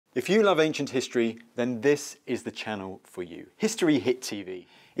If you love ancient history, then this is the channel for you. History Hit TV.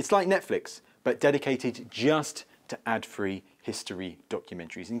 It's like Netflix, but dedicated just to ad-free history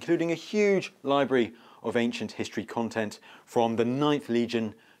documentaries, including a huge library of ancient history content from the 9th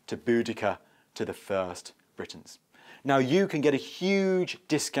Legion to Boudica to the First Britons. Now you can get a huge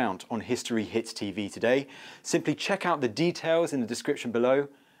discount on History Hits TV today. Simply check out the details in the description below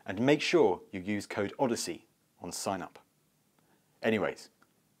and make sure you use code Odyssey on sign up. Anyways,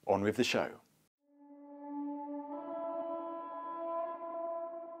 on with the show.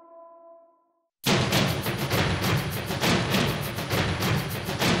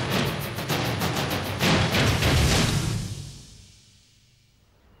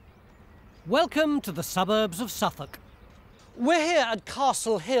 Welcome to the suburbs of Suffolk. We're here at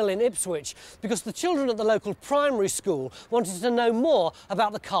Castle Hill in Ipswich because the children at the local primary school wanted to know more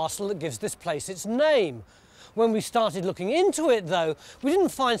about the castle that gives this place its name. When we started looking into it, though, we didn't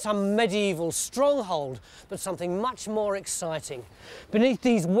find some medieval stronghold, but something much more exciting. Beneath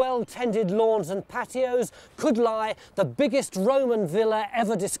these well-tended lawns and patios could lie the biggest Roman villa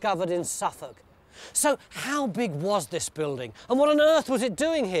ever discovered in Suffolk. So how big was this building, and what on earth was it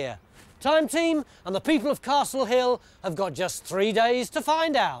doing here? Time Team and the people of Castle Hill have got just 3 days to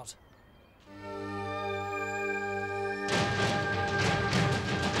find out.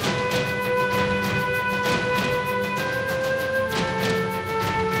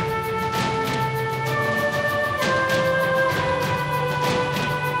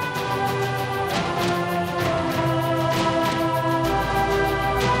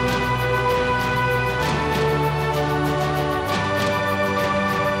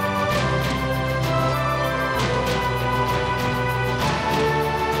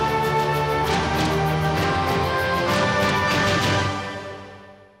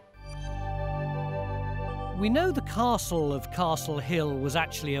 We know the castle of Castle Hill was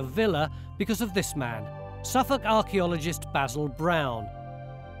actually a villa because of this man, Suffolk archaeologist Basil Brown.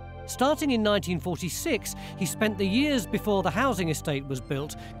 Starting in 1946, he spent the years before the housing estate was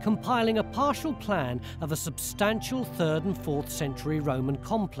built compiling a partial plan of a substantial 3rd and 4th century Roman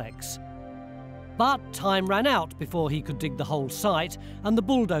complex. But time ran out before he could dig the whole site, and the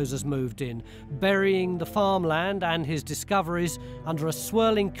bulldozers moved in, burying the farmland and his discoveries under a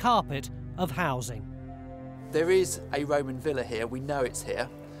swirling carpet of housing. There is a Roman villa here, we know it's here,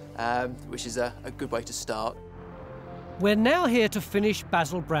 which is a good way to start. We're now here to finish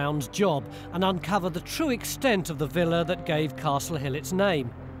Basil Brown's job and uncover the true extent of the villa that gave Castle Hill its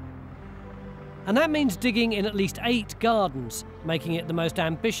name. And that means digging in at least 8 gardens, making it the most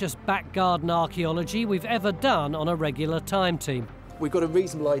ambitious back garden archaeology we've ever done on a regular Time Team. We've got a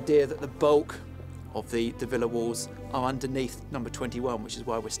reasonable idea that the bulk of the villa walls are underneath number 21, which is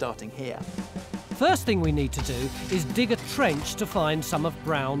why we're starting here. First thing we need to do is dig a trench to find some of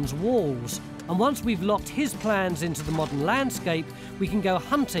Brown's walls. And once we've locked his plans into the modern landscape, we can go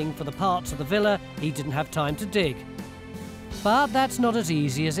hunting for the parts of the villa he didn't have time to dig. But that's not as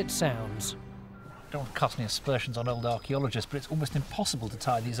easy as it sounds. I don't want to cast any aspersions on old archaeologists, but it's almost impossible to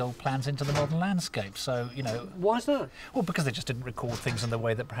tie these old plans into the modern landscape. So, you know... Why is that? Well, because they just didn't record things in the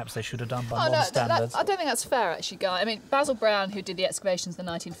way that perhaps they should have done by modern standards. I don't think that's fair, actually, Guy. I mean, Basil Brown, who did the excavations in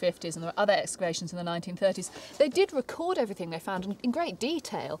the 1950s, and there were other excavations in the 1930s, they did record everything they found in great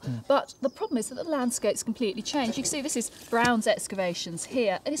detail. But the problem is that the landscape's completely changed. You can see this is Brown's excavations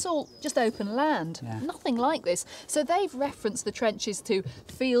here, and it's all just open land. Yeah. Nothing like this. So they've referenced the trenches to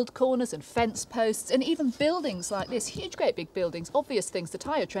field corners and fence posts, and even buildings like this, huge, great big buildings, obvious things to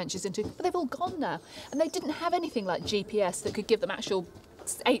tie your trenches into, but they've all gone now. And they didn't have anything like GPS that could give them actual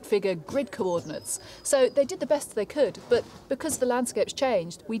 8-figure grid coordinates. So they did the best they could, but because the landscape's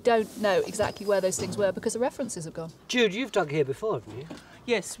changed, we don't know exactly where those things were because the references have gone. Jude, you've dug here before, haven't you?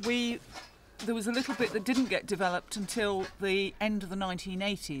 Yes, there was a little bit that didn't get developed until the end of the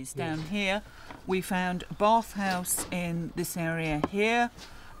 1980s. Down here, we found a bathhouse in this area here,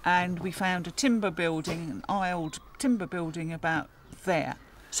 and we found a timber building, an old timber building about there.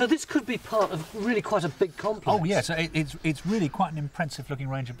 So this could be part of really quite a big complex. Oh yes, it's really quite an impressive looking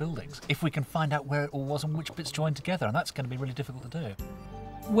range of buildings, if we can find out where it all was and which bits joined together, and that's going to be really difficult to do.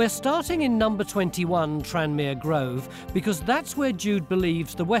 We're starting in number 21 Tranmere Grove because that's where Jude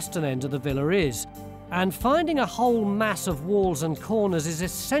believes the western end of the villa is. And finding a whole mass of walls and corners is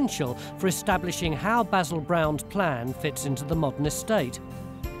essential for establishing how Basil Brown's plan fits into the modern estate.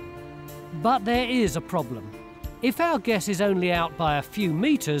 But there is a problem. If our guess is only out by a few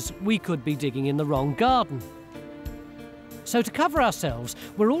metres, we could be digging in the wrong garden. So to cover ourselves,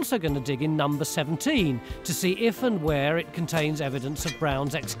 we're also going to dig in number 17 to see if and where it contains evidence of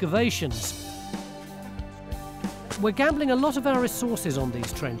Brown's excavations. We're gambling a lot of our resources on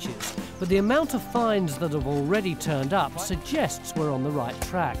these trenches, but the amount of finds that have already turned up suggests we're on the right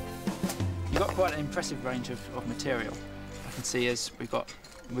track. You've got quite an impressive range of material. I can see as we've got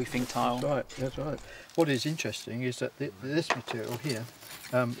roofing tile. That's right. What is interesting is that this material here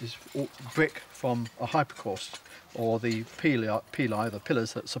is brick from a hypocaust, or the pili, the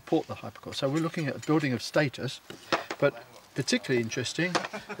pillars that support the hypocaust. So we're looking at a building of status, but particularly interesting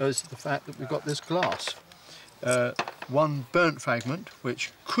is the fact that we've got this glass. One burnt fragment,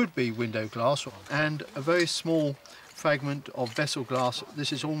 which could be window glass, and a very small fragment of vessel glass.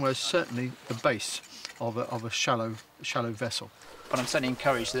 This is almost certainly the base of a shallow vessel. But I'm certainly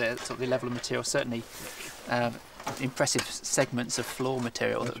encouraged that sort of the level of material, certainly impressive segments of floor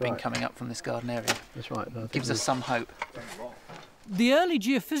material that have been coming up from this garden area. That's right. Gives us some hope. The early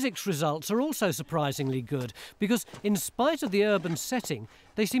geophysics results are also surprisingly good because, in spite of the urban setting,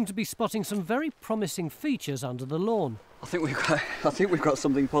 they seem to be spotting some very promising features under the lawn. I think we've got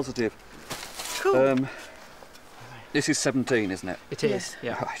something positive. Cool. This is 17, isn't it? It is.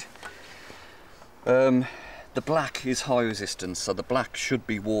 Yeah. Right. The black is high resistance, so the black should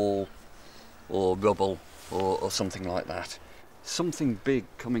be wall or rubble or something like that. Something big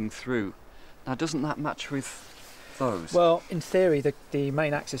coming through. Now, doesn't that match with those? Well, in theory, the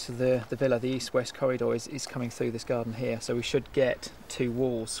main axis of the villa, the east-west corridor, is coming through this garden here, so we should get two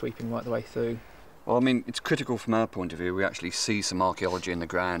walls sweeping right the way through. Well, I mean, it's critical from our point of view. We actually see some archaeology in the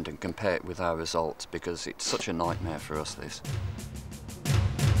ground and compare it with our results, because it's such a nightmare for us, this.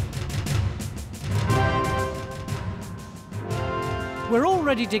 We're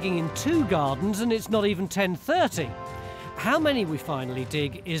already digging in 2 gardens and it's not even 10:30. How many we finally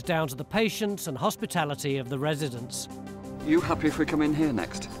dig is down to the patience and hospitality of the residents. You happy if we come in here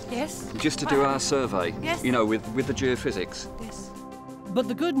next? Yes. Just to do our survey? Yes. You know, with the geophysics? Yes. But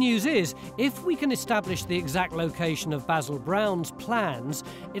the good news is, if we can establish the exact location of Basil Brown's plans,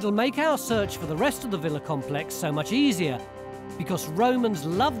 it'll make our search for the rest of the villa complex so much easier, because Romans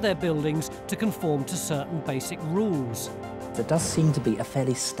loved their buildings to conform to certain basic rules. There does seem to be a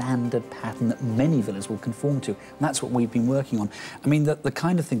fairly standard pattern that many villas will conform to, and that's what we've been working on. I mean, the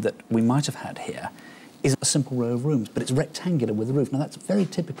kind of thing that we might have had here is a simple row of rooms, but it's rectangular with a roof. Now, that's very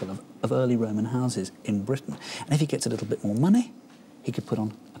typical of early Roman houses in Britain. And if he gets a little bit more money, he could put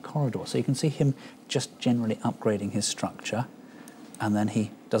on a corridor. So you can see him just generally upgrading his structure, and then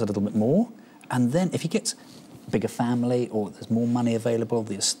he does a little bit more. And then if he gets a bigger family, or there's more money available,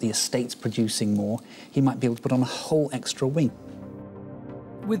 the estate's producing more, he might be able to put on a whole extra wing.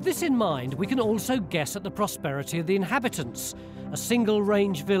 With this in mind, we can also guess at the prosperity of the inhabitants. A single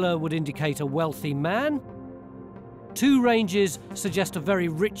range villa would indicate a wealthy man. 2 ranges suggest a very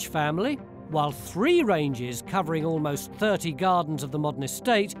rich family, while 3 ranges covering almost 30 gardens of the modern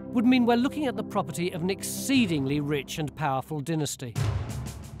estate would mean we're looking at the property of an exceedingly rich and powerful dynasty.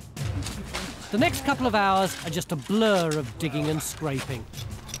 The next couple of hours are just a blur of digging and scraping.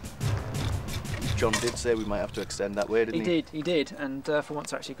 John did say we might have to extend that way, didn't he? He did, and for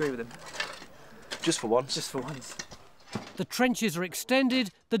once I actually agree with him. Just for once? Just for once. The trenches are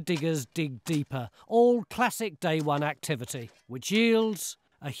extended, the diggers dig deeper. All classic day one activity, which yields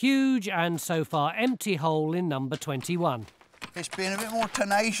a huge and so far empty hole in number 21. It's been a bit more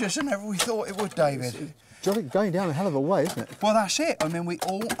tenacious than ever we thought it would, David. Going down a hell of a way, isn't it? Well, that's it. I mean, we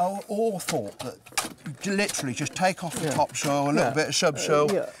all thought that literally just take off the topsoil, a little bit of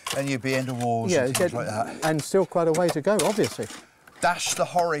subsoil, and you'd be into walls and things like that. And still quite a way to go, obviously. That's the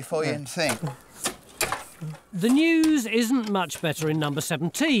horrifying thing. The news isn't much better in number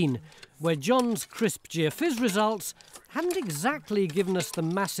 17, where John's crisp geophys results haven't exactly given us the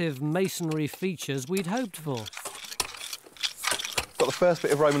massive masonry features we'd hoped for. Got the first bit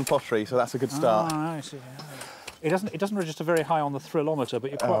of Roman pottery, so that's a good start. Oh, I see. It doesn't register very high on the thrillometer,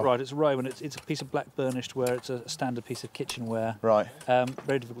 but you're quite right. It's Roman. It's a piece of black burnished ware. It's a standard piece of kitchenware. Right.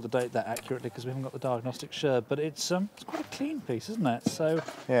 Very difficult to date that accurately because we haven't got the diagnostic sherd. But it's quite a clean piece, isn't it? So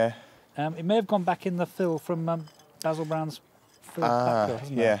yeah. It may have gone back in the fill from Basil Brown's fill backfill,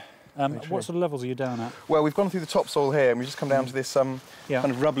 hasn't it? What sort of levels are you down at? Well, we've gone through the topsoil here, and we've just come down to this kind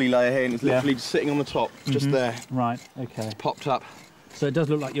of rubbly layer here, and it's literally just sitting on the top, just there. Right. Okay. It's popped up. So it does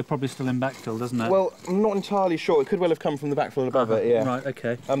look like you're probably still in backfill, doesn't it? Well, I'm not entirely sure. It could well have come from the backfill above it, yeah. Right,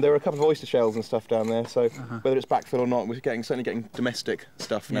 OK. There were a couple of oyster shells and stuff down there, so whether it's backfill or not, we're certainly getting domestic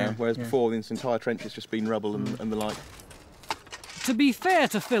stuff now, whereas before this entire trench has just been rubble and the like. To be fair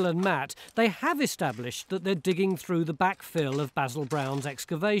to Phil and Matt, they have established that they're digging through the backfill of Basil Brown's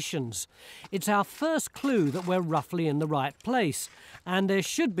excavations. It's our first clue that we're roughly in the right place, and there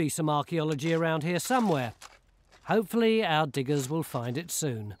should be some archaeology around here somewhere. Hopefully our diggers will find it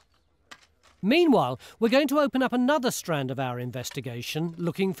soon. Meanwhile, we're going to open up another strand of our investigation,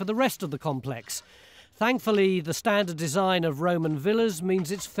 looking for the rest of the complex. Thankfully, the standard design of Roman villas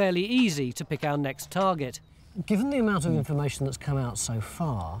means it's fairly easy to pick our next target. Given the amount of information that's come out so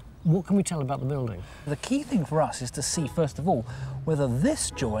far, what can we tell about the building? The key thing for us is to see, first of all, whether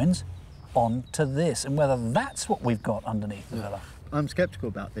this joins onto this and whether that's what we've got underneath the villa. I'm sceptical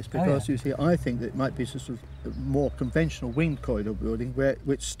about this because, you see, I think that it might be sort of a more conventional winged corridor building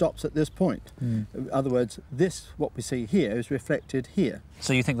which stops at this point. In other words, what we see here is reflected here.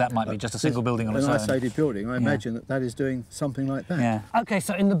 So you think that might be just a single building on its own? An isolated building. I imagine that is doing something like that. Yeah. OK,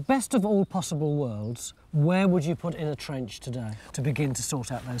 so in the best of all possible worlds, where would you put in a trench today to begin to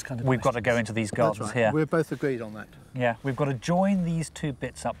sort out those kind of We've questions? got to go into these gardens here. We're both agreed on that. Yeah, we've got to join these two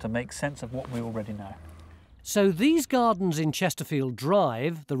bits up to make sense of what we already know. So these gardens in Chesterfield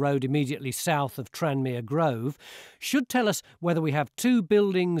Drive, the road immediately south of Tranmere Grove, should tell us whether we have two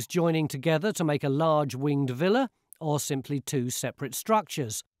buildings joining together to make a large winged villa or simply two separate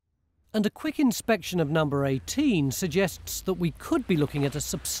structures. And a quick inspection of number 18 suggests that we could be looking at a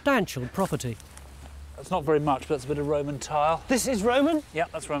substantial property. That's not very much, but that's a bit of Roman tile. This is Roman? Yeah,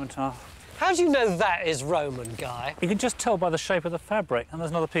 that's Roman tile. How do you know that is Roman, Guy? You can just tell by the shape of the fabric. And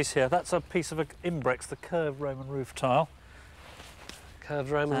there's another piece here. That's a piece of imbrex, the curved Roman roof tile. Curved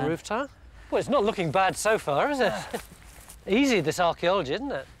Roman roof tile? Well, it's not looking bad so far, is it? Easy, this archaeology,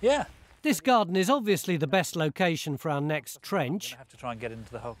 isn't it? Yeah. This garden is obviously the best location for our next trench. I have to try and get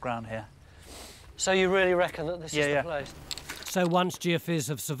into the whole ground here. So you really reckon that this is the place? So once geophys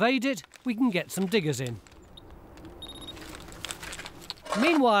have surveyed it, we can get some diggers in.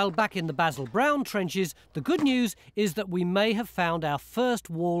 Meanwhile, back in the Basil Brown trenches, the good news is that we may have found our first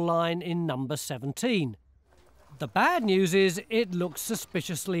wall line in number 17. The bad news is it looks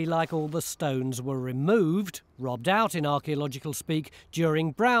suspiciously like all the stones were removed, robbed out in archaeological speak,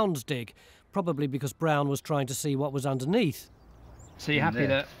 during Brown's dig, probably because Brown was trying to see what was underneath. So you're happy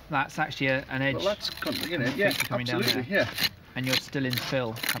that that's actually an edge? Well, that's coming down there. Yeah. And you're still in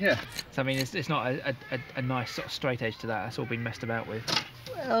fill. Yeah. So I mean, it's not a nice sort of straight edge to that. That's all been messed about with.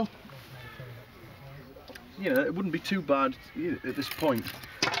 Well, it wouldn't be too bad at this point.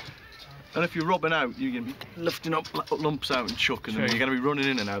 And if you're robbing out, you're going to be lifting up lumps out and chucking them. You're going to be running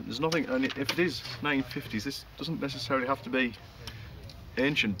in and out. There's nothing. And if it is 1950s, this doesn't necessarily have to be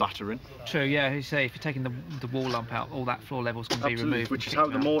ancient battering. True. Yeah. As you say, if you're taking the wall lump out, all that floor level's going to be removed. Which is how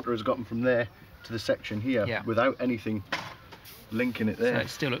the mortar has gotten from there to the section here, without anything linking it there. So it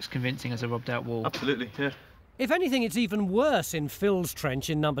still looks convincing as a robbed out wall. Absolutely, yeah. If anything, it's even worse in Phil's trench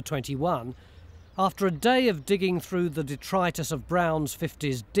in number 21. After a day of digging through the detritus of Brown's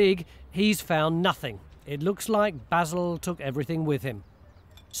 50s dig, he's found nothing. It looks like Basil took everything with him.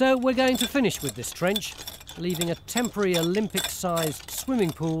 So we're going to finish with this trench, leaving a temporary Olympic-sized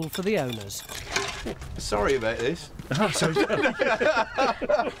swimming pool for the owners. Sorry about this.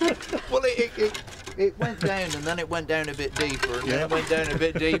 Well, it went down and then it went down a bit deeper and then it went down a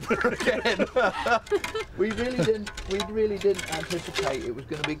bit deeper again. we really didn't anticipate it was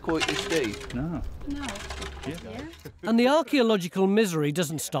going to be quite this deep. No. Yeah. And the archaeological misery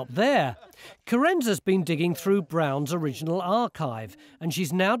doesn't stop there. Carenza's been digging through Brown's original archive, and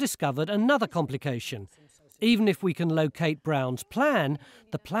she's now discovered another complication. Even if we can locate Brown's plan,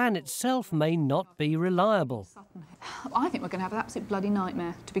 the plan itself may not be reliable. I think we're going to have an absolute bloody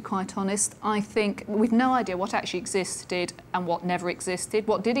nightmare, to be quite honest. I think we've no idea what actually existed and what never existed.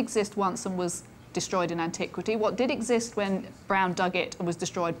 What did exist once and was destroyed in antiquity, what did exist when Brown dug it and was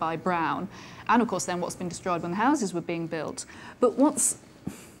destroyed by Brown, and of course then what's been destroyed when the houses were being built. But what's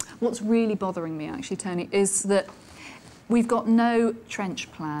really bothering me actually, Tony, is that we've got no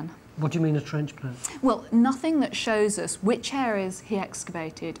trench plan. What do you mean a trench plan? Well, nothing that shows us which areas he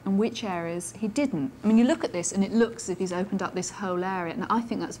excavated and which areas he didn't. I mean, you look at this and it looks as if he's opened up this whole area, and I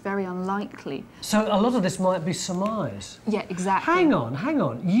think that's very unlikely. So a lot of this might be surmise. Yeah, exactly. Hang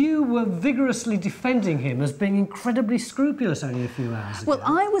on. You were vigorously defending him as being incredibly scrupulous only a few hours ago. Well,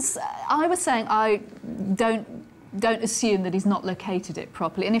 I was saying I don't assume that he's not located it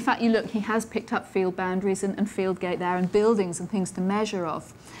properly. And in fact, you look, he has picked up field boundaries and field gate there and buildings and things to measure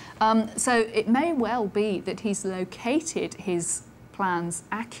off. So it may well be that he's located his plans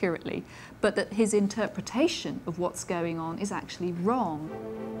accurately, but that his interpretation of what's going on is actually wrong.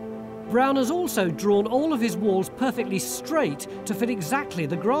 Brown has also drawn all of his walls perfectly straight to fit exactly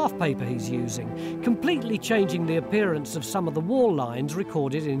the graph paper he's using, completely changing the appearance of some of the wall lines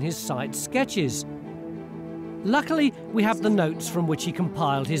recorded in his site sketches. Luckily, we have the notes from which he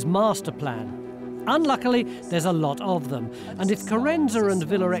compiled his master plan. Unluckily, there's a lot of them, and if Carenza and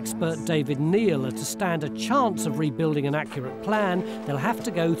villa expert David Neal are to stand a chance of rebuilding an accurate plan, they'll have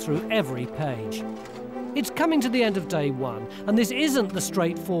to go through every page. It's coming to the end of day one, and this isn't the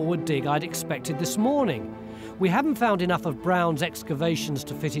straightforward dig I'd expected this morning. We haven't found enough of Brown's excavations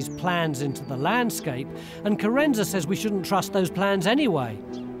to fit his plans into the landscape, and Carenza says we shouldn't trust those plans anyway.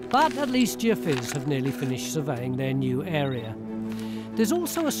 But at least Geophys have nearly finished surveying their new area. There's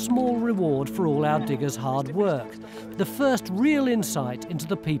also a small reward for all our diggers' hard work, the first real insight into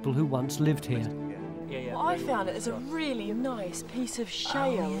the people who once lived here. I found it as a really nice piece of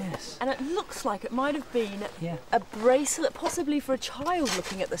shale, and it looks like it might have been a bracelet, possibly for a child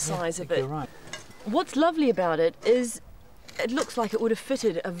looking at the size of it. You're right. What's lovely about it is it looks like it would have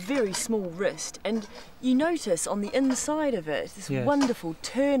fitted a very small wrist, and you notice on the inside of it this wonderful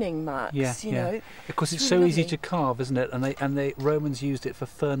turning marks, you know. Because it's really so easy lovely. to carve, isn't it? And the Romans used it for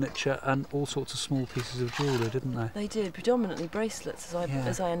furniture and all sorts of small pieces of jewellery, didn't they? They did, predominantly bracelets,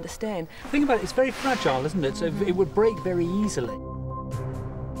 as I understand. The thing about it, it's very fragile, isn't it? So it would break very easily.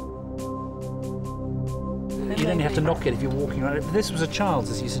 You'd only have to knock it if you're walking around it. But this was a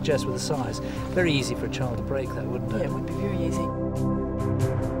child's, as you suggest, with the size. Very easy for a child to break that, wouldn't it? Yeah, it would be very easy.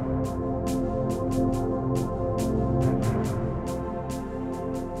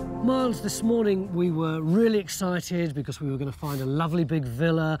 Miles, this morning we were really excited because we were going to find a lovely big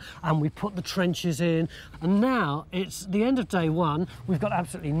villa, and we put the trenches in, and now it's the end of day one. We've got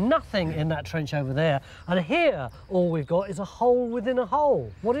absolutely nothing in that trench over there, and here all we've got is a hole within a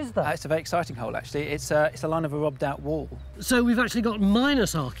hole. What is that? It's a very exciting hole, actually. It's a line of a robbed out wall. So we've actually got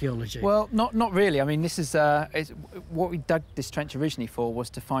minus archaeology. Well, not really. I mean, this is what we dug this trench originally for, was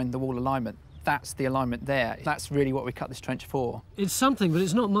to find the wall alignment. That's the alignment there. That's really what we cut this trench for. It's something, but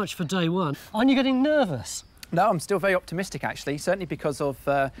it's not much for day one. Aren't you getting nervous? No, I'm still very optimistic, actually, certainly because of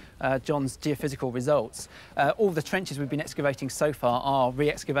John's geophysical results. All the trenches we've been excavating so far are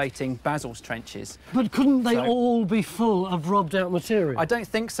re-excavating Basil's trenches. But couldn't they all be full of robbed-out material? I don't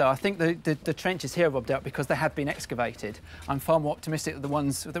think so. I think the trenches here are robbed out because they have been excavated. I'm far more optimistic that the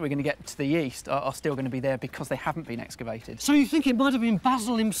ones that we're going to get to the east are still going to be there because they haven't been excavated. So you think it might have been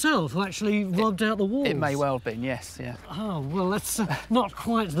Basil himself who actually robbed out the walls? It may well have been, yes, yeah. Oh, well, that's not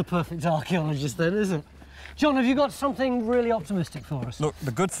quite the perfect archaeologist then, is it? John, have you got something really optimistic for us? Look,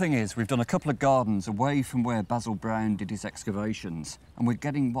 the good thing is we've done a couple of gardens away from where Basil Brown did his excavations, and we're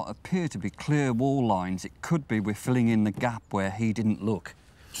getting what appear to be clear wall lines. It could be we're filling in the gap where he didn't look.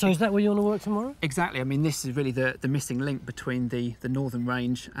 So is that where you want to work tomorrow? Exactly. I mean, this is really the missing link between the northern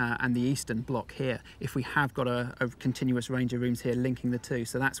range and the eastern block here. If we have got a continuous range of rooms here linking the two,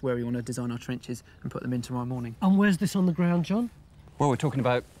 so that's where we want to design our trenches and put them in tomorrow morning. And where's this on the ground, John? Well, we're talking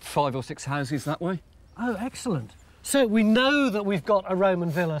about 5 or 6 houses that way. Oh, excellent. So we know that we've got a Roman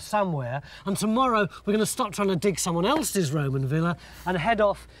villa somewhere, and tomorrow we're going to stop trying to dig someone else's Roman villa and head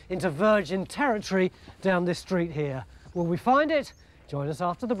off into virgin territory down this street here. Will we find it? Join us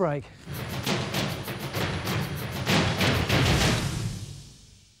after the break.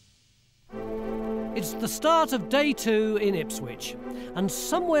 It's the start of day 2 in Ipswich, and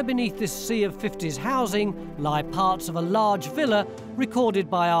somewhere beneath this sea of 50s housing lie parts of a large villa recorded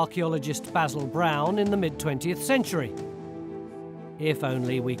by archaeologist Basil Brown in the mid-20th century. If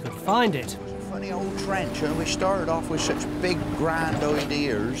only we could find it. It was a funny old trench, and we started off with such big, grand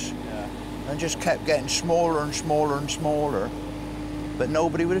ideas and just kept getting smaller and smaller and smaller. But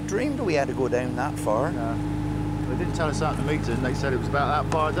nobody would have dreamed we had to go down that far. No. They didn't tell us that in the meeting. They said it was about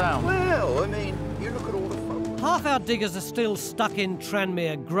that far down. Well, I mean, you look at all the photos. Half our diggers are still stuck in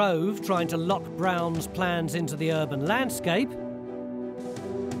Tranmere Grove trying to lock Brown's plans into the urban landscape,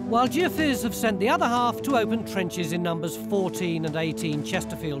 while Geophys have sent the other half to open trenches in numbers 14 and 18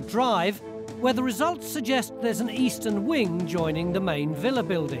 Chesterfield Drive, where the results suggest there's an eastern wing joining the main villa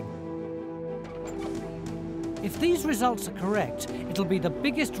building. If these results are correct, it'll be the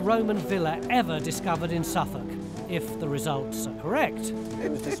biggest Roman villa ever discovered in Suffolk. If the results are correct.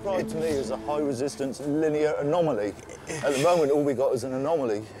 It was described to me as a high-resistance linear anomaly. At the moment, all we got is an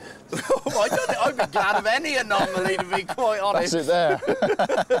anomaly. I don't think I'd be glad of any anomaly, to be quite honest. That's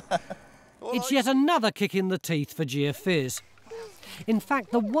it there. It's yet another kick in the teeth for Geophys. In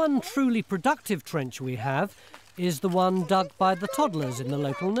fact, the one truly productive trench we have is the one dug by the toddlers in the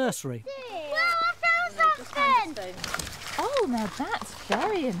local nursery. Oh, now that's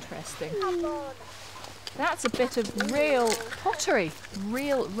very interesting. That's a bit of real pottery,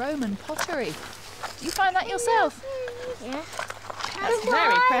 real Roman pottery. Do you find that yourself? Yeah. That's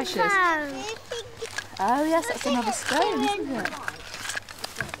very precious. Oh yes, that's another stone, isn't it?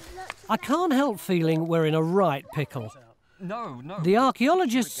 I can't help feeling we're in a right pickle. No. The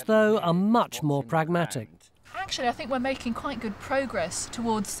archaeologists, though, are much more pragmatic. Actually, I think we're making quite good progress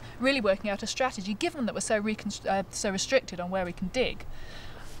towards really working out a strategy, given that we're so restricted on where we can dig.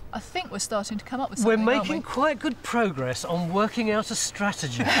 I think we're starting to come up with something. We're making quite good progress on working out a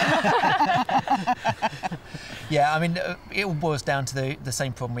strategy. Yeah, I mean, it all boils down to the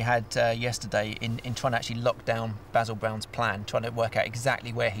same problem we had yesterday in trying to actually lock down Basil Brown's plan, trying to work out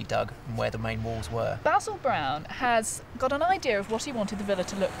exactly where he dug and where the main walls were. Basil Brown has got an idea of what he wanted the villa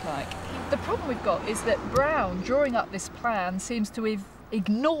to look like. The problem we've got is that Brown, drawing up this plan, seems to have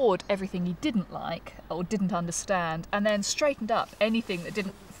ignored everything he didn't like or didn't understand, and then straightened up anything that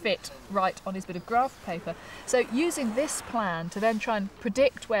didn't fit right on his bit of graph paper. So using this plan to then try and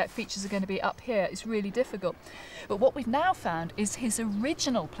predict where features are going to be up here is really difficult. But what we've now found is his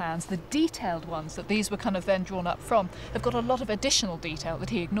original plans, the detailed ones that these were kind of then drawn up from, have got a lot of additional detail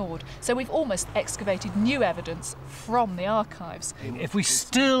that he ignored. So we've almost excavated new evidence from the archives. If we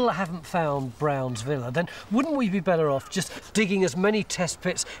still haven't found Brown's villa, then wouldn't we be better off just digging as many test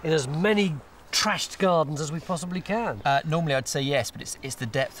pits in as many trashed gardens as we possibly can? Normally I'd say yes, but it's the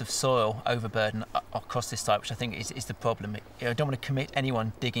depth of soil overburden across this site which I think is the problem. I don't want to commit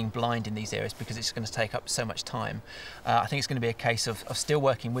anyone digging blind in these areas because it's going to take up so much time. I think it's going to be a case of still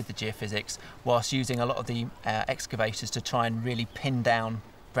working with the geophysics whilst using a lot of the excavators to try and really pin down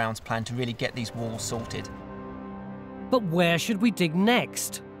Brown's plan to really get these walls sorted. But where should we dig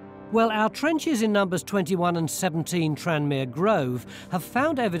next? Well, our trenches in numbers 21 and 17 Tranmere Grove have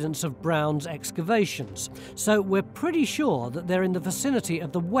found evidence of Brown's excavations, so we're pretty sure that they're in the vicinity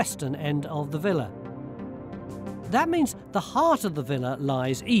of the western end of the villa. That means the heart of the villa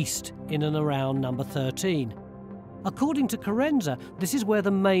lies east, in and around number 13. According to Carenza, this is where the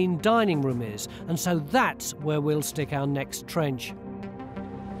main dining room is, and so that's where we'll stick our next trench.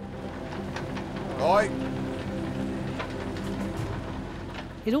 Right.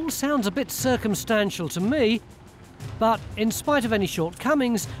 It all sounds a bit circumstantial to me, but in spite of any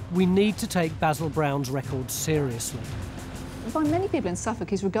shortcomings, we need to take Basil Brown's records seriously. By many people in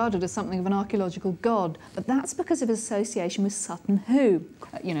Suffolk, he's regarded as something of an archaeological god, but that's because of his association with Sutton Hoo,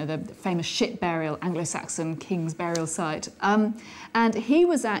 you know, the famous ship burial, Anglo-Saxon king's burial site. And he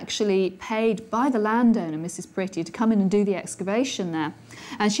was actually paid by the landowner, Mrs. Pretty, to come in and do the excavation there.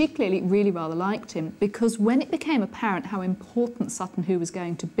 And she clearly really rather liked him, because when it became apparent how important Sutton Hoo was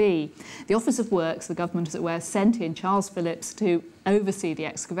going to be, the Office of Works, the government as it were, sent in Charles Phillips to oversee the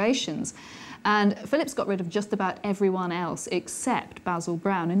excavations. And Phillips got rid of just about everyone else except Basil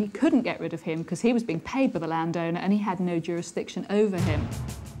Brown, and he couldn't get rid of him because he was being paid by the landowner and he had no jurisdiction over him.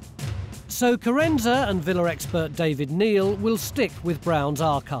 So Carenza and villa expert David Neal will stick with Brown's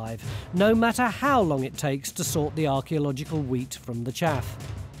archive, no matter how long it takes to sort the archaeological wheat from the chaff.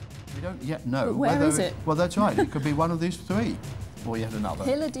 We don't yet know But where whether is it? Well, that's right. It could be one of these three, or yet another.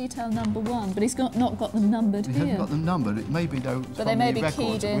 Pillar detail number 1, but he's not got them numbered He here. hasn't got them numbered. It may be though. But they may be records,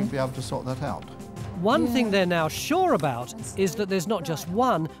 keyed in. We'll be able to sort that out. One thing they're now sure about is that there's not just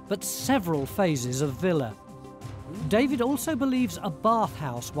one, but several phases of villa. David also believes a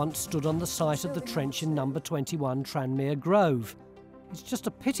bathhouse once stood on the site of the trench in number 21 Tranmere Grove. It's just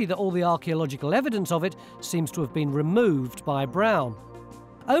a pity that all the archaeological evidence of it seems to have been removed by Brown.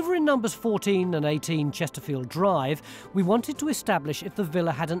 Over in numbers 14 and 18 Chesterfield Drive, we wanted to establish if the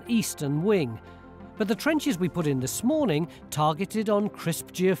villa had an eastern wing. But the trenches we put in this morning, targeted on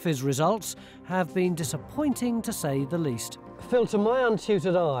crisp geophys results, have been disappointing to say the least. Phil, to my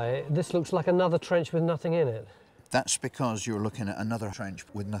untutored eye, this looks like another trench with nothing in it. That's because you're looking at another trench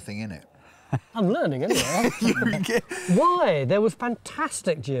with nothing in it. I'm learning anyway. Why? There was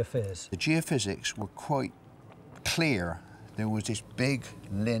fantastic geophys. The geophysics were quite clear. There was this big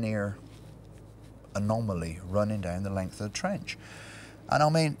linear anomaly running down the length of the trench. And I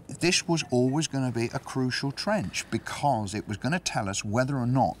mean, this was always going to be a crucial trench because it was going to tell us whether or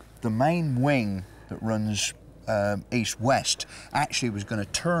not the main wing that runs east-west actually was going to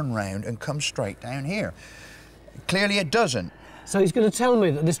turn round and come straight down here. Clearly it doesn't. So he's going to tell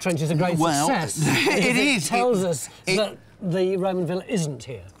me that this trench is a great success. It is. It tells us that the Roman villa isn't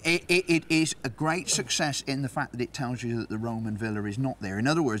here. It is a great success in the fact that it tells you that the Roman villa is not there. In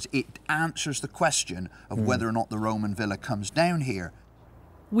other words, it answers the question of whether or not the Roman villa comes down here.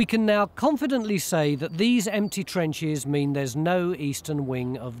 We can now confidently say that these empty trenches mean there's no eastern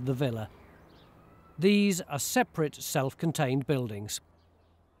wing of the villa. These are separate, self-contained buildings.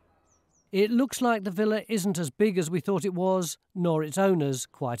 It looks like the villa isn't as big as we thought it was, nor its owners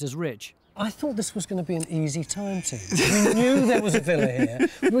quite as rich. I thought this was going to be an easy time team. We knew there was a villa here.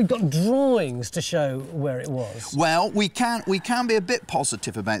 We've got drawings to show where it was. Well, we can be a bit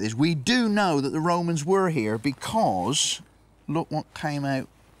positive about this. We do know that the Romans were here because look what came out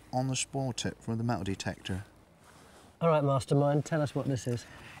on the spore tip from the metal detector. All right, Mastermind, tell us what this is.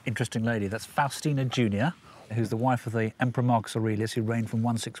 Interesting lady. That's Faustina Junior, who's the wife of the Emperor Marcus Aurelius, who reigned from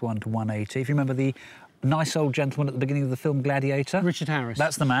 161 to 180. If you remember the nice old gentleman at the beginning of the film Gladiator? Richard Harris.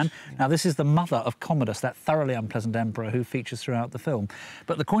 That's the man. Now, this is the mother of Commodus, that thoroughly unpleasant emperor who features throughout the film.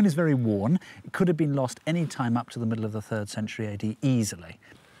 But the coin is very worn. It could have been lost any time up to the middle of the 3rd century AD easily.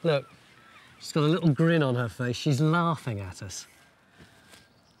 Look, she's got a little grin on her face. She's laughing at us.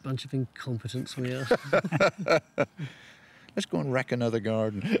 Bunch of incompetents we are. Let's go and wreck another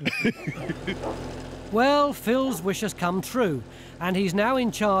garden. Well, Phil's wish has come true, and he's now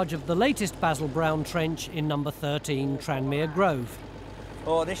in charge of the latest Basil Brown trench in number 13 Tranmere Grove.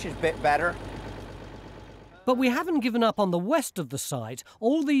 Oh, this is a bit better. But we haven't given up on the west of the site.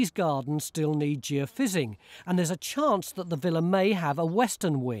 All these gardens still need geophysing, and there's a chance that the villa may have a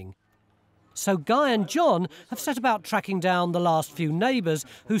western wing. So Guy and John have set about tracking down the last few neighbours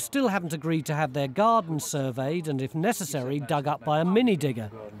who still haven't agreed to have their gardens surveyed and, if necessary, dug up by a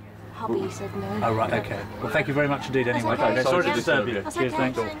mini-digger. Hubby said no. Oh, right, OK. Well, thank you very much indeed anyway. Okay. Sorry to disturb you. That's Cheers,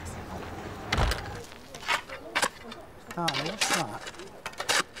 okay, thanks. Oh, what's that?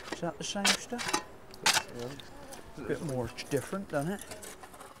 Is that the same stuff? A bit more different, doesn't it?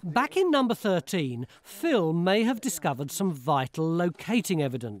 Back in number 13, Phil may have discovered some vital locating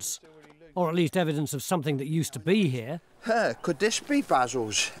evidence. Or at least evidence of something that used to be here. Could this be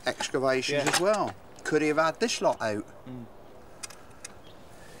Basil's excavations as well? Could he have had this lot out?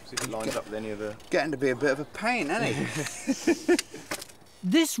 See if it lines up with any of the... Getting to be a bit of a pain, isn't he?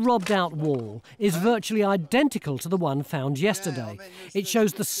 This robbed-out wall is virtually identical to the one found yesterday. It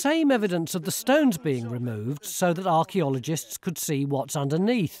shows the same evidence of the stones being removed so that archaeologists could see what's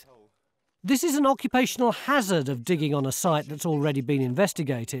underneath. This is an occupational hazard of digging on a site that's already been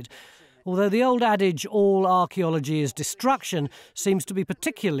investigated, although the old adage, all archaeology is destruction, seems to be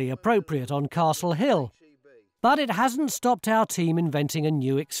particularly appropriate on Castle Hill. But it hasn't stopped our team inventing a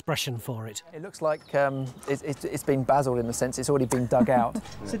new expression for it. It looks like it's been basiled in the sense it's already been dug out.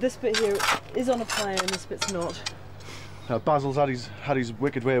 So this bit here is on a plan and this bit's not. Basil's had his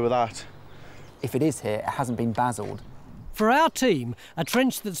wicked way with that. If it is here, it hasn't been basiled. For our team, a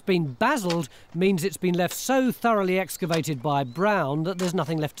trench that's been basiled means it's been left so thoroughly excavated by Brown that there's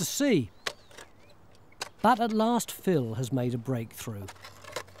nothing left to see. But at last Phil has made a breakthrough.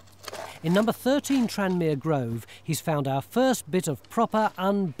 In number 13 Tranmere Grove, he's found our first bit of proper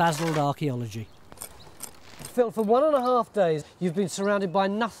unbasiled archaeology. Phil, for 1.5 days, you've been surrounded by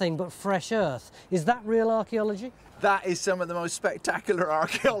nothing but fresh earth. Is that real archaeology? That is some of the most spectacular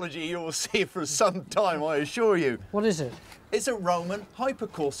archaeology you'll see for some time, I assure you. What is it? It's a Roman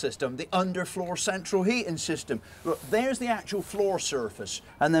hypercore system, the underfloor central heating system. Look, there's the actual floor surface,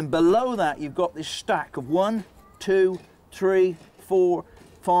 and then below that you've got this stack of 1, 2, 3, 4,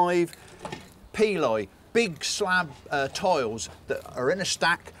 5 pili, big slab tiles that are in a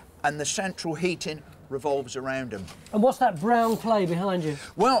stack, and the central heating revolves around them. And what's that brown clay behind you?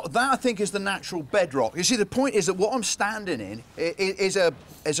 Well, that I think is the natural bedrock. You see, the point is that what I'm standing in is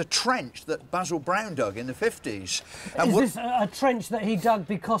a trench that Basil Brown dug in the 50s. And is this a trench that he dug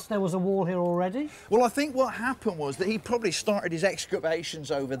because there was a wall here already? Well, I think what happened was that he probably started his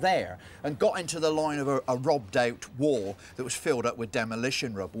excavations over there and got into the line of a robbed-out wall that was filled up with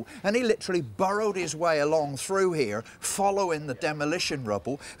demolition rubble, and he literally burrowed his way along through here, following the demolition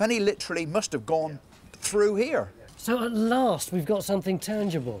rubble, and he literally must have gone through here. So at last we've got something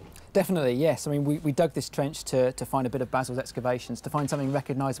tangible. Definitely, yes. I mean, we dug this trench to find a bit of Basil's excavations, to find something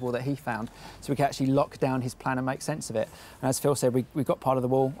recognisable that he found, so we could actually lock down his plan and make sense of it. And as Phil said, we got part of the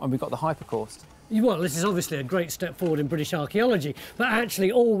wall and we got the hypercourse. Well, this is obviously a great step forward in British archaeology, but actually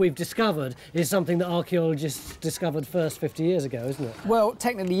all we've discovered is something that archaeologists discovered first 50 years ago, isn't it? Well,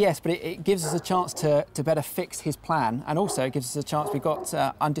 technically yes, but it gives us a chance to better fix his plan, and also it gives us a chance, we've got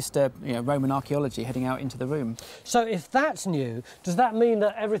undisturbed Roman archaeology heading out into the room. So if that's new, does that mean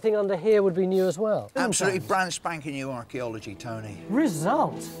that everything under here would be new as well? Absolutely brand spanking new archaeology, Tony.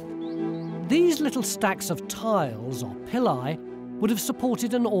 Result? These little stacks of tiles, or pili, would have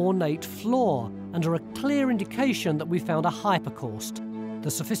supported an ornate floor and are a clear indication that we found a hypercaust, the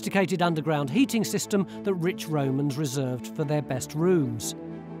sophisticated underground heating system that rich Romans reserved for their best rooms.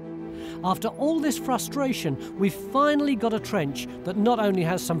 After all this frustration, we've finally got a trench that not only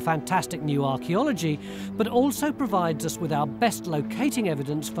has some fantastic new archaeology, but also provides us with our best locating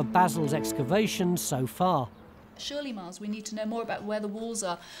evidence for Basil's excavations so far. Surely, Miles, we need to know more about where the walls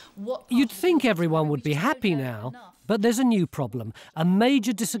are. You'd think everyone would be happy now, but there's a new problem, a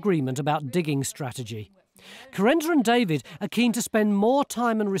major disagreement about digging strategy. Carenza and David are keen to spend more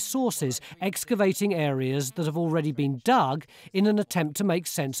time and resources excavating areas that have already been dug in an attempt to make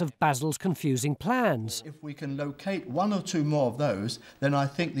sense of Basil's confusing plans. If we can locate one or two more of those, then I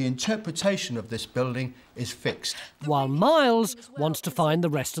think the interpretation of this building is fixed. While Miles wants to find the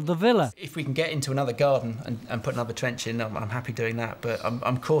rest of the villa. If we can get into another garden and put another trench in, I'm happy doing that, but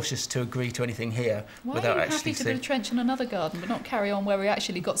I'm cautious to agree to anything here without Why are you actually happy to seeing... do a trench in another garden but not carry on where we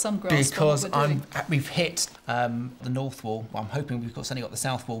actually got some grasp Because on what we're doing? we've hit the north wall. Well, I'm hoping we've certainly got the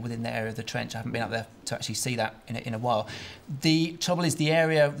south wall within the area of the trench. I haven't been up there to actually see that in a while. The trouble is the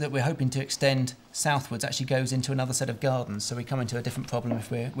area that we're hoping to extend southwards actually goes into another set of gardens, so we come into a different problem if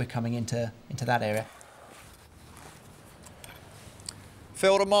we're coming into that area.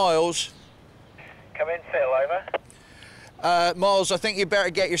 Phil to Miles. Come in, Phil, over. Miles, I think you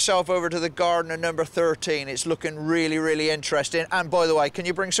better get yourself over to the garden of number 13. It's looking really, really interesting. And by the way, can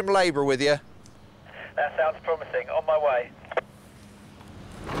you bring some labour with you? That sounds promising. On my way.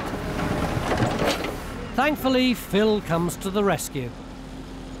 Thankfully, Phil comes to the rescue.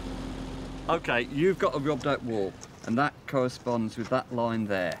 OK, you've got a rubbed out wall, and that corresponds with that line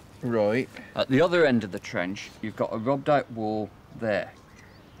there. Right. At the other end of the trench, you've got a rubbed out wall there.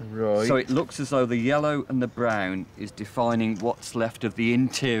 Right. So it looks as though the yellow and the brown is defining what's left of the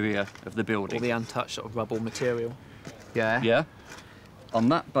interior of the building. All the untouched sort of rubble material. Yeah. Yeah. On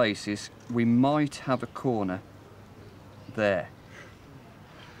that basis, we might have a corner there.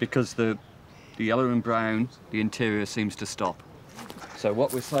 Because the yellow and brown, the interior seems to stop. So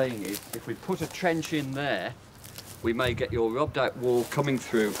what we're saying is, if we put a trench in there, we may get your rubbed out wall coming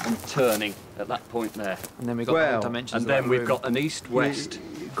through and turning at that point there. And then we've got the whole dimensions and of then that we've room. got an east-west.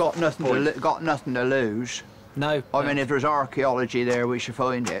 Got nothing to lose. No. I mean, if there's archaeology there, we should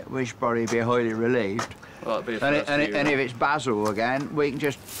find it. We should probably be highly relieved. Well, it'd be a and first if it's Basil again, we can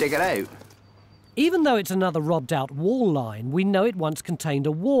just dig it out. Even though it's another robbed-out wall line, we know it once contained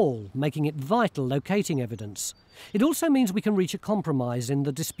a wall, making it vital locating evidence. It also means we can reach a compromise in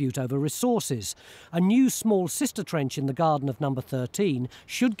the dispute over resources. A new small sister trench in the garden of number 13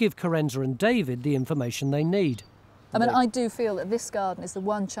 should give Carenza and David the information they need. I mean, I do feel that this garden is the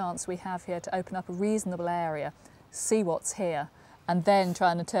one chance we have here to open up a reasonable area, see what's here, and then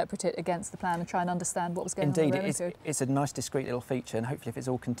try and interpret it against the plan and try and understand what was going on in the Roman period. It's a nice discreet little feature, and hopefully if it's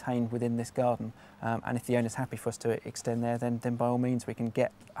all contained within this garden, and if the owner's happy for us to extend there, then by all means we can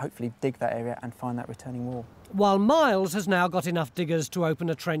hopefully dig that area and find that returning wall. While Miles has now got enough diggers to open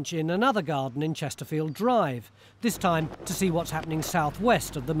a trench in another garden in Chesterfield Drive, this time to see what's happening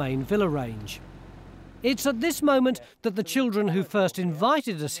southwest of the main villa range. It's at this moment that the children who first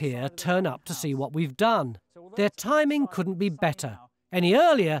invited us here turn up to see what we've done. Their timing couldn't be better. Any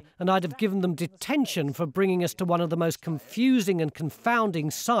earlier, and I'd have given them detention for bringing us to one of the most confusing and confounding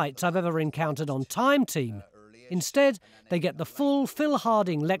sites I've ever encountered on Time Team. Instead, they get the full Phil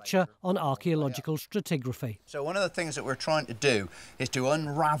Harding lecture on archaeological stratigraphy. So one of the things that we're trying to do is to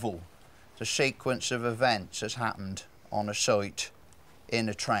unravel the sequence of events that's happened on a site in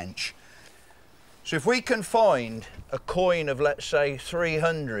a trench. So if we can find a coin of, let's say,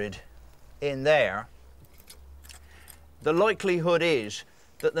 300 in there, the likelihood is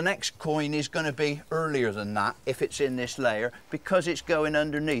that the next coin is going to be earlier than that if it's in this layer, because it's going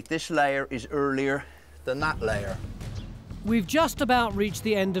underneath. This layer is earlier than that layer. We've just about reached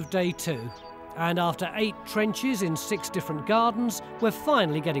the end of day 2, and after 8 trenches in 6 different gardens, we're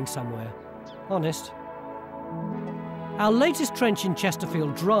finally getting somewhere. Honest. Our latest trench in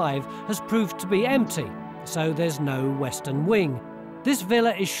Chesterfield Drive has proved to be empty, so there's no western wing. This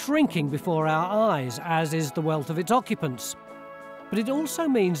villa is shrinking before our eyes, as is the wealth of its occupants. But it also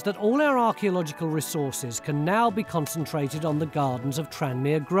means that all our archaeological resources can now be concentrated on the gardens of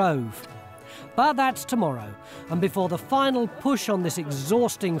Tranmere Grove. But that's tomorrow, and before the final push on this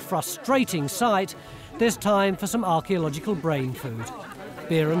exhausting, frustrating site, there's time for some archaeological brain food.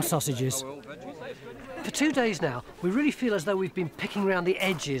 Beer and sausages. For 2 days now, we really feel as though we've been picking around the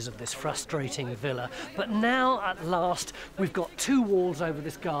edges of this frustrating villa. But now, at last, we've got 2 walls over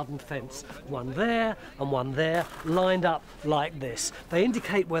this garden fence. One there and one there, lined up like this. They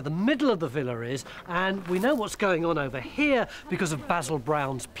indicate where the middle of the villa is, and we know what's going on over here because of Basil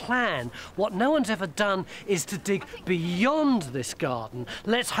Brown's plan. What no one's ever done is to dig beyond this garden.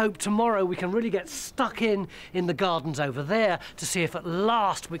 Let's hope tomorrow we can really get stuck in the gardens over there to see if at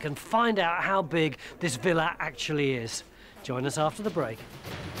last we can find out how big this villa actually is. Join us after the break.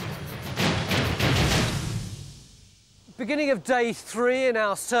 Beginning of day 3 in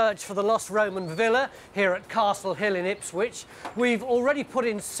our search for the lost Roman villa here at Castle Hill in Ipswich. We've already put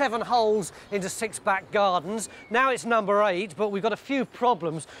in 7 holes into 6 back gardens. Now it's number 8, but we've got a few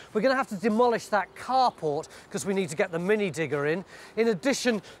problems. We're going to have to demolish that carport because we need to get the mini digger in. In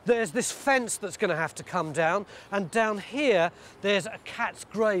addition, there's this fence that's going to have to come down, and down here there's a cat's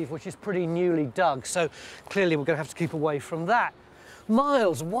grave which is pretty newly dug, so clearly we're going to have to keep away from that.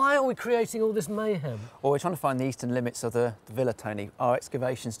 Miles, why are we creating all this mayhem? Well, we're trying to find the eastern limits of the villa, Tony. Our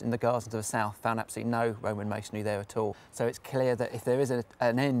excavations in the gardens to the south found absolutely no Roman masonry there at all. So it's clear that if there is an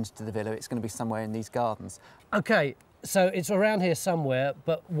end to the villa, it's going to be somewhere in these gardens. OK, so it's around here somewhere,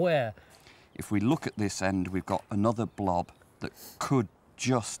 but where? If we look at this end, we've got another blob that could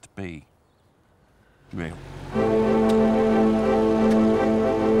just be real.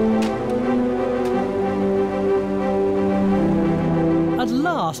 At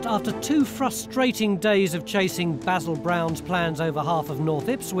last, after 2 frustrating days of chasing Basil Brown's plans over half of North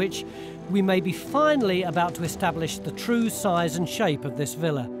Ipswich, we may be finally about to establish the true size and shape of this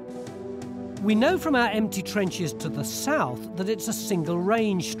villa. We know from our empty trenches to the south that it's a single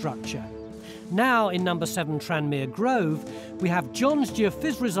range structure. Now in number 7 Tranmere Grove, we have John's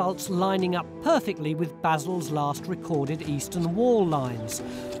geophys results lining up perfectly with Basil's last recorded eastern wall lines.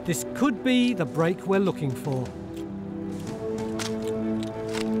 This could be the break we're looking for.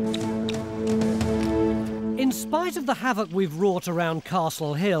 In spite of the havoc we've wrought around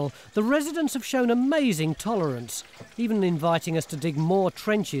Castle Hill, the residents have shown amazing tolerance, even inviting us to dig more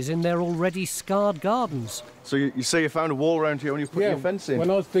trenches in their already scarred gardens. So you say you found a wall around here when you put your fence in? When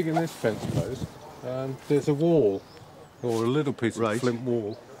I was digging this fence post, there's a wall, or a little piece of flint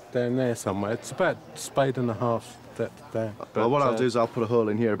wall, down there somewhere. It's about a spade and a half depth there. Well, what I'll do is I'll put a hole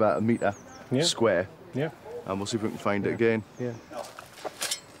in here about a metre square. Yeah. And we'll see if we can find it again. Yeah.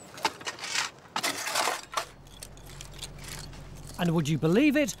 And would you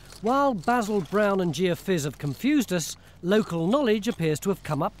believe it? While Basil Brown and geophys have confused us, local knowledge appears to have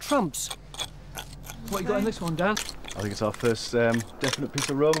come up trumps. What you got in this one, Dan? I think it's our first definite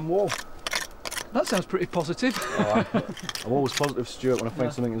piece of Roman wall. That sounds pretty positive. I'm always positive, Stuart, when I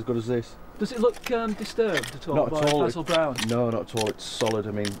find something as good as this. Does it look disturbed at all Not by at all. Basil Brown? No, not at all. It's solid.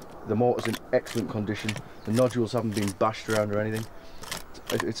 I mean, the mortar's in excellent condition. The nodules haven't been bashed around or anything.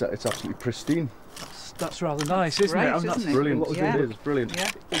 It's absolutely pristine. That's rather nice, isn't it? Great, that's brilliant. Yeah. It is brilliant. Yeah.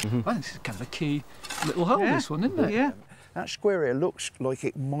 I think this is kind of a key little hole, this one, isn't it? Yeah. That square here looks like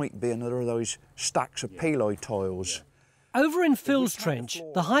it might be another of those stacks of peli tiles. Over in Phil's trench,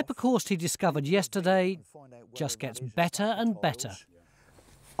 the hypercaust he discovered yesterday just gets better and better.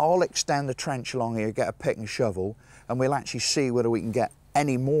 I'll extend the trench along here, get a pick and shovel, and we'll actually see whether we can get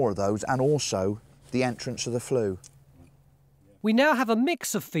any more of those, and also the entrance of the flue. We now have a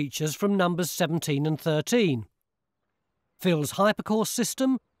mix of features from numbers 17 and 13. Phil's hypercaust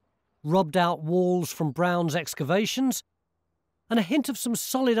system, robbed out walls from Brown's excavations, and a hint of some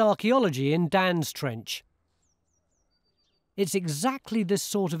solid archaeology in Dan's trench. It's exactly this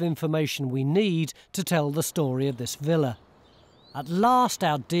sort of information we need to tell the story of this villa. At last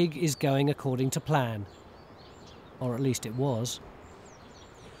our dig is going according to plan. Or at least it was.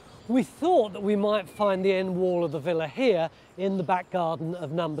 We thought that we might find the end wall of the villa here in the back garden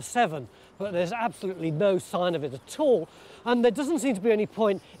of number 7, but there's absolutely no sign of it at all. And there doesn't seem to be any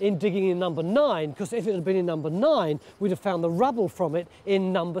point in digging in number 9, because if it had been in number 9, we'd have found the rubble from it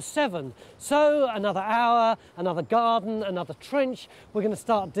in number 7. So another hour, another garden, another trench. We're going to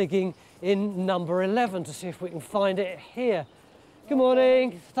start digging in number 11 to see if we can find it here. Good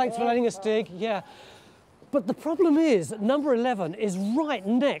morning. Thanks for letting us dig. Yeah. But the problem is that number 11 is right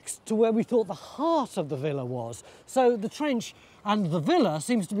next to where we thought the heart of the villa was. So the trench and the villa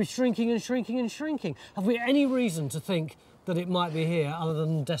seems to be shrinking and shrinking and shrinking. Have we any reason to think that it might be here other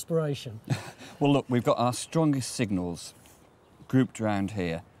than desperation? Well, look, we've got our strongest signals grouped around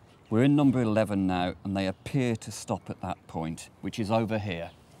here. We're in number 11 now, and they appear to stop at that point, which is over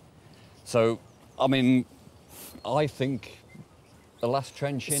here. So, I mean, I think the last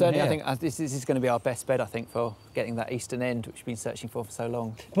trench in Certainly, here. I think this is going to be our best bet, I think, for getting that eastern end, which we've been searching for so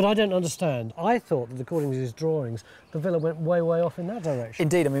long. But I don't understand. I thought that according to his drawings, the villa went way, way off in that direction.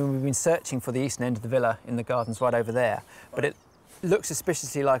 Indeed, I mean, we've been searching for the eastern end of the villa in the gardens right over there, but it looks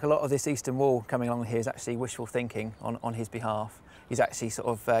suspiciously like a lot of this eastern wall coming along here is actually wishful thinking on his behalf. He's actually sort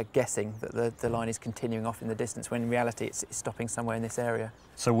of guessing that the line is continuing off in the distance, when in reality it's stopping somewhere in this area.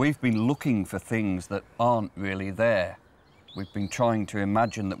 So we've been looking for things that aren't really there. We've been trying to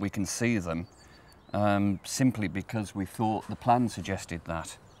imagine that we can see them, simply because we thought the plan suggested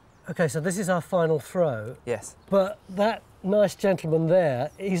that. OK, so this is our final throw. Yes. But that nice gentleman there,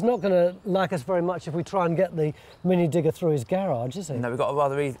 he's not going to like us very much if we try and get the mini digger through his garage, is he? No, we've got a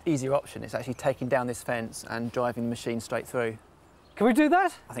rather easier option. It's actually taking down this fence and driving the machine straight through. Can we do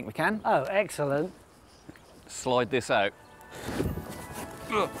that? I think we can. Oh, excellent. Slide this out.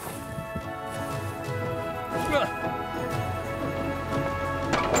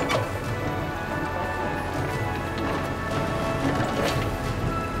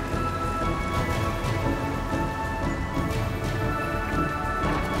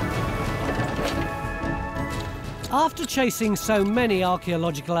 After chasing so many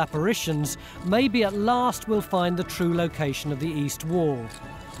archaeological apparitions, maybe at last we'll find the true location of the east wall.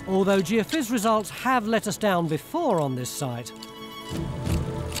 Although geophys results have let us down before on this site.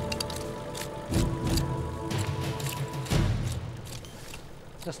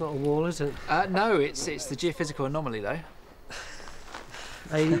 That's not a wall, is it? No, it's the geophysical anomaly, though.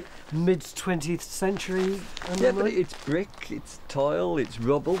 A mid-20th century anomaly? Yeah, but it's brick, it's tile, it's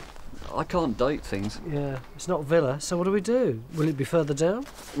rubble. I can't date things. Yeah, it's not villa, so what do we do? Will it be further down?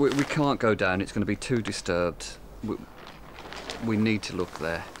 We can't go down, it's going to be too disturbed. We need to look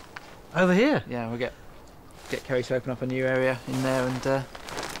there. Over here? Yeah, we'll get Kerry to open up a new area in there and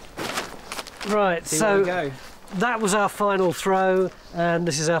right, see so where we go. That was our final throw, and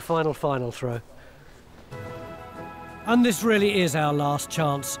this is our final throw. And this really is our last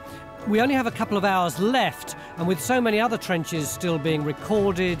chance. We only have a couple of hours left, and with so many other trenches still being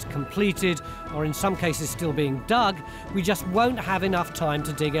recorded, completed, or in some cases still being dug, we just won't have enough time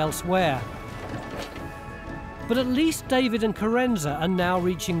to dig elsewhere. But at least David and Carenza are now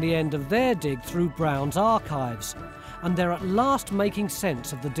reaching the end of their dig through Brown's archives, and they're at last making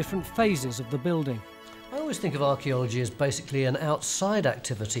sense of the different phases of the building. I always think of archaeology as basically an outside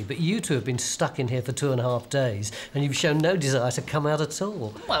activity, but you two have been stuck in here for 2.5 days, and you've shown no desire to come out at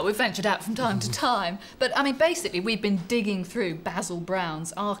all. Well, we've ventured out from time to time, but I mean, basically, we've been digging through Basil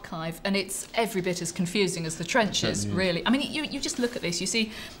Brown's archive, and it's every bit as confusing as the trenches, really. I mean, you just look at this, you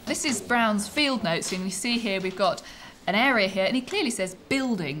see, this is Brown's field notes, and you see here we've got an area here, and he clearly says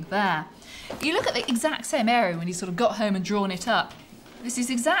building there. You look at the exact same area when he sort of got home and drawn it up. This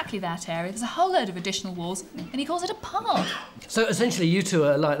is exactly that area. There's a whole load of additional walls, and he calls it a park. So essentially you two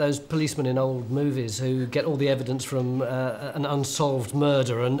are like those policemen in old movies who get all the evidence from an unsolved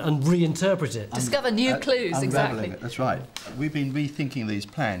murder and reinterpret it. Discover new clues, exactly. It, that's right. We've been rethinking these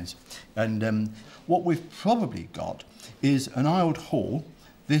plans, and what we've probably got is an aisled hall,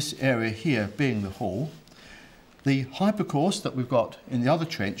 this area here being the hall, the hypercourse that we've got in the other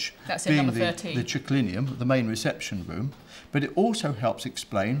trench That's in being number 13. the triclinium, the main reception room, but it also helps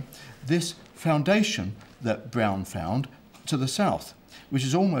explain this foundation that Brown found to the south, which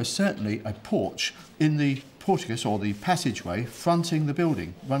is almost certainly a porch in the porticus or the passageway fronting the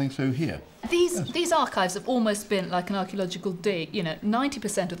building, running through here. These archives have almost been like an archaeological dig. You know,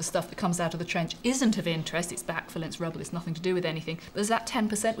 90% of the stuff that comes out of the trench isn't of interest. It's backfill, it's rubble, it's nothing to do with anything. But there's that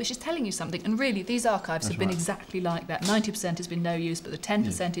 10% which is telling you something. And really, these archives have been exactly like that. 90% has been no use, but the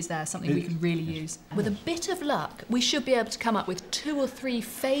 10% is there, something we can really use. With a bit of luck, we should be able to come up with 2 or 3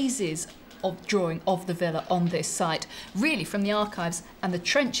 phases of drawing of the villa on this site. Really, from the archives and the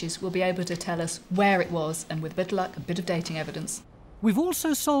trenches, we'll be able to tell us where it was, and with a bit of luck, a bit of dating evidence. We've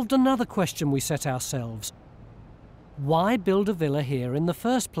also solved another question we set ourselves. Why build a villa here in the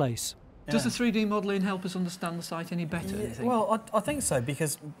first place? Does the 3D modelling help us understand the site any better, do you think? Well, I think so,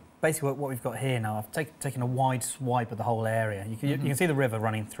 because basically what we've got here now, I've taken a wide swipe of the whole area. You can see the river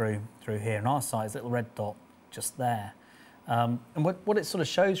running through here, and our site is a little red dot just there. And what it sort of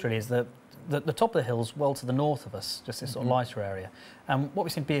shows really is that the top of the hill's well to the north of us, just this sort of lighter area. And what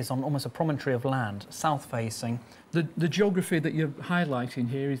we seem to be is on almost a promontory of land, south-facing. The geography that you're highlighting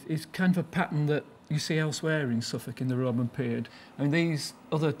here is kind of a pattern that you see elsewhere in Suffolk in the Roman period. And these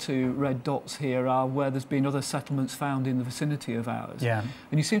other 2 red dots here are where there's been other settlements found in the vicinity of ours. Yeah.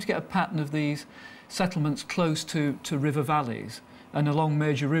 And you seem to get a pattern of these settlements close to river valleys and along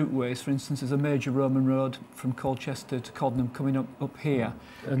major routeways. For instance, there's a major Roman road from Colchester to Coddenham coming up here.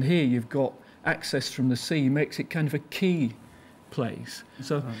 And here you've got access from the sea, makes it kind of a key place.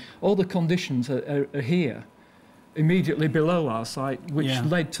 So all the conditions are here, immediately below our site, which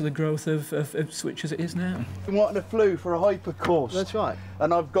led to the growth of Ipswich as it is now. I'm wanting a flue for a hypercourse. That's right.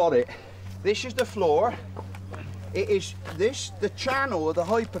 And I've got it. This is the floor. It is the channel of the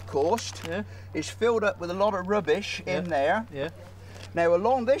hypercourse is filled up with a lot of rubbish in there. Yeah. Now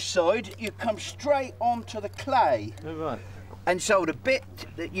along this side, you come straight onto the clay. Oh, right. And so the bit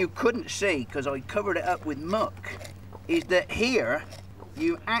that you couldn't see, because I covered it up with muck, is that here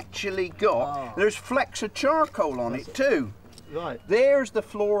you actually got, there's flecks of charcoal on it too. Right. There's the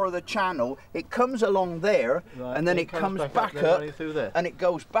floor of the channel. It comes along there, Right, and then it comes back there, up, running through there. and it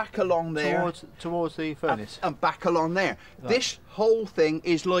goes back along there. Towards the furnace. And back along there. Right. This whole thing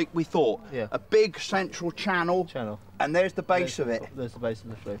is like we thought. Yeah. A big central channel. And there's the base of it. There's the base of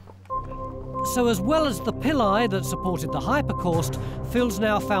the flue. So as well as the pillar that supported the hypercaust, Phil's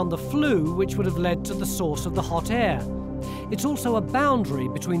now found the flue which would have led to the source of the hot air. It's also a boundary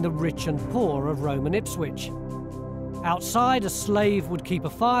between the rich and poor of Roman Ipswich. Outside, a slave would keep a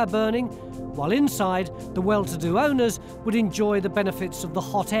fire burning, while inside, the well-to-do owners would enjoy the benefits of the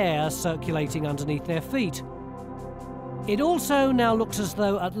hot air circulating underneath their feet. It also now looks as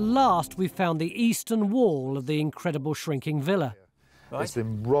though at last we've found the eastern wall of the incredible shrinking villa. Right. It's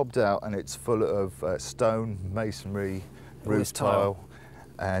been robbed out and it's full of stone, masonry, roof tile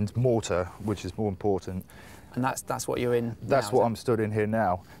and mortar, which is more important. And that's what you're in That's now, what I'm stood in here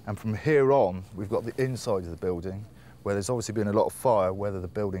now. And from here on, we've got the inside of the building, where there's obviously been a lot of fire, whether the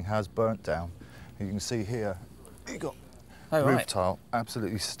building has burnt down. And you can see here, you've got roof tile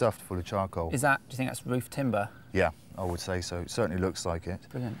absolutely stuffed full of charcoal. Do you think that's roof timber? Yeah, I would say so. It certainly looks like it.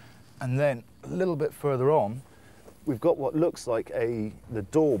 Brilliant. And then a little bit further on, we've got what looks like the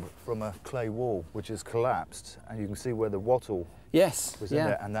daub from a clay wall, which has collapsed, and you can see where the wattle was in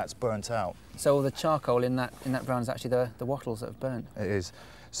there, and that's burnt out. So all the charcoal in that brown is actually the wattles that have burnt? It is.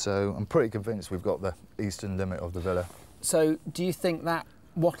 So I'm pretty convinced we've got the eastern limit of the villa. So do you think that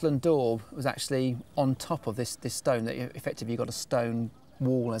wattle and daub was actually on top of this stone, that effectively you've got a stone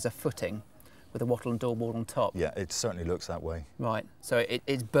wall as a footing with a wattle and daub wall on top? Yeah, it certainly looks that way. Right, so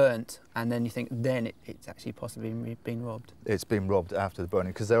it's burnt, and then you think it's actually possibly been robbed? It's been robbed after the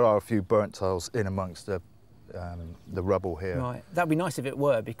burning, because there are a few burnt tiles in amongst the rubble here. Right, that'd be nice if it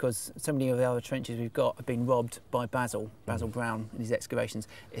were, because so many of the other trenches we've got have been robbed by Basil Brown in his excavations.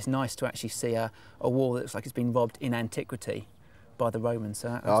 It's nice to actually see a wall that looks like it's been robbed in antiquity by the Romans.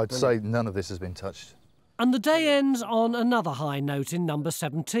 So I'd say none of this has been touched. And the day ends on another high note in number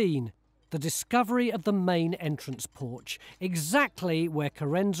 17. The discovery of the main entrance porch, exactly where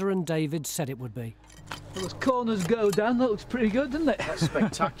Carenza and David said it would be. Well, those corners go down, that looks pretty good, doesn't it? That's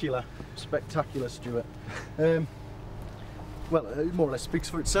spectacular. Spectacular, Stuart. Well, it more or less speaks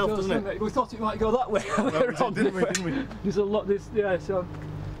for itself, doesn't it? We thought it might go that way. Well, didn't we? There's a lot, so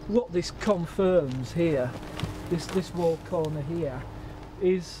what this confirms here, this wall corner here,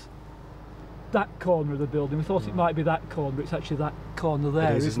 is that corner of the building. We thought it might be that corner, but it's actually that corner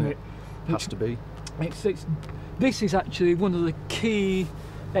there, isn't it? Has to be. This is actually one of the key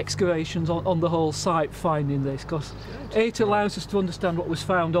excavations on the whole site, finding this, because it allows us to understand what was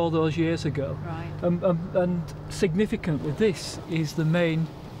found all those years ago. Right. And significantly, this is the main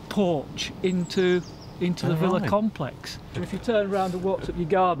porch into the villa complex. And if you turn around and walked up your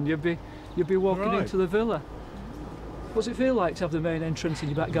garden, you'd be walking into the villa. What's it feel like to have the main entrance in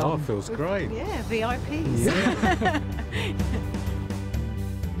your back garden? Oh, it feels great. Yeah, VIPs. Yeah.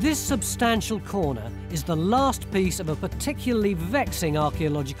 This substantial corner is the last piece of a particularly vexing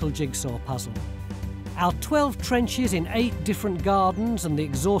archaeological jigsaw puzzle. Our 12 trenches in 8 different gardens and the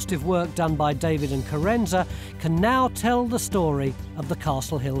exhaustive work done by David and Carenza can now tell the story of the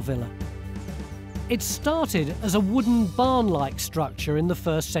Castle Hill Villa. It started as a wooden barn-like structure in the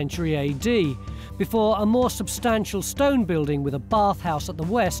 1st century AD, before a more substantial stone building with a bathhouse at the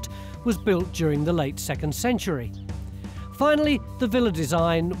west was built during the late 2nd century. Finally, the villa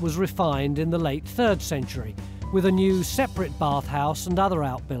design was refined in the late 3rd century, with a new separate bathhouse and other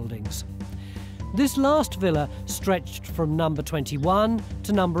outbuildings. This last villa stretched from number 21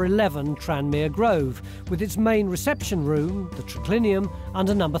 to number 11 Tranmere Grove, with its main reception room, the triclinium,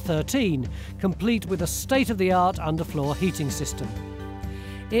 under number 13, complete with a state-of-the-art underfloor heating system.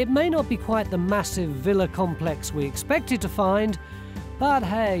 It may not be quite the massive villa complex we expected to find, but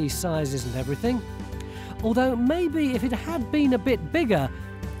hey, size isn't everything. Although maybe if it had been a bit bigger,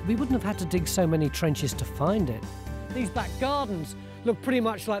 we wouldn't have had to dig so many trenches to find it. These back gardens look pretty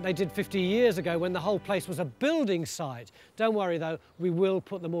much like they did 50 years ago when the whole place was a building site. Don't worry though, we will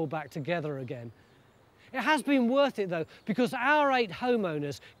put them all back together again. It has been worth it though, because our 8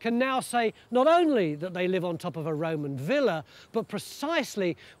 homeowners can now say not only that they live on top of a Roman villa, but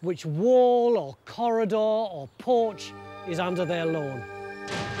precisely which wall or corridor or porch is under their lawn.